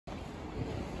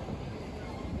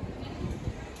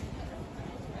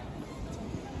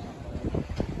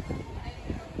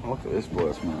Look at this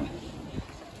place, man.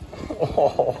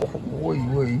 Oh, wee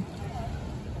wee.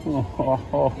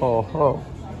 Oh.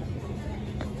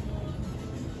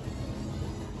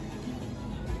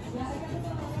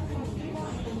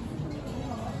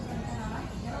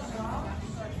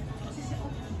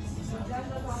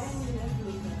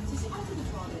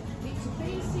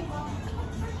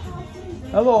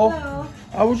 Hello. Hello.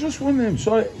 I was just wondering,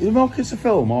 sorry, is Milk Kids a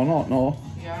film or not? No.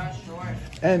 Yeah, sure.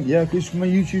 Yeah, because it's my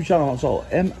YouTube channel, that's all.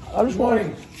 I just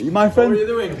want my friend. What are you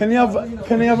doing?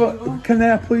 Can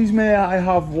I please may I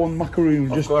have one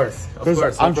macaroon? Of course.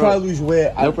 Because I'm trying to lose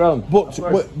weight. No problem.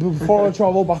 But before I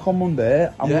travel back on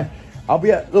Monday,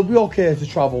 it'll be okay to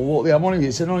travel, won't they?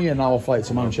 It's only an hour flight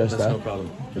to Manchester. That's no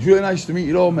problem. It's really nice to meet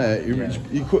you, though, mate.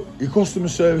 Your customer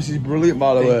service is brilliant,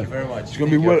 by the way. Thank you very much. It's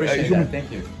gonna be work.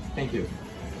 Thank you. Thank you.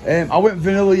 I went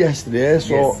vanilla yesterday,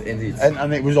 so yes, indeed.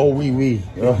 And it was all wee.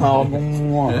 Yeah.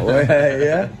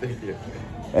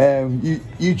 Thank you.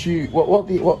 You choose what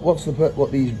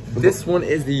these? This one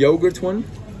is the yogurt one,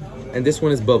 and this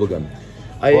one is bubblegum.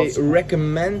 I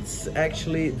recommend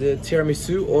actually the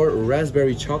tiramisu or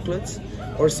raspberry chocolate,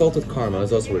 or salted caramel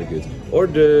is also really good. Or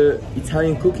the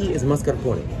Italian cookie is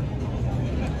mascarpone.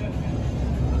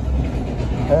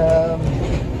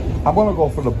 I'm gonna go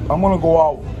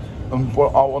out and put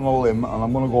out on a limb, and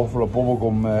I'm gonna go for a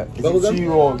bubblegum. Is it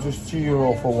 €2? Just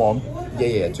 €2 for one.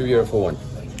 Yeah, €2 for one.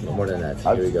 No more than that.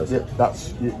 Here we go. Yeah,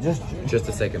 that's just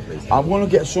a second, please. I'm gonna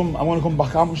get some. I'm gonna come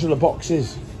back. How much are the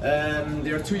boxes?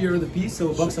 They are €2 the piece, so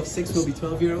a box of 6 will be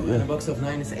 €12, and a box of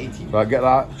 9 is 18. Right, get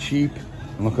that cheap.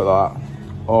 And look at that.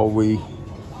 Oh,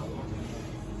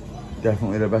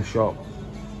 definitely the best shop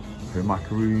for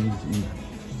macaroons.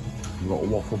 You've got a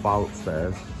waffle bar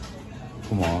upstairs.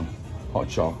 Come on, hot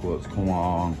chocolates. Come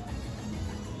on,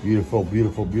 beautiful,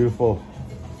 beautiful, beautiful.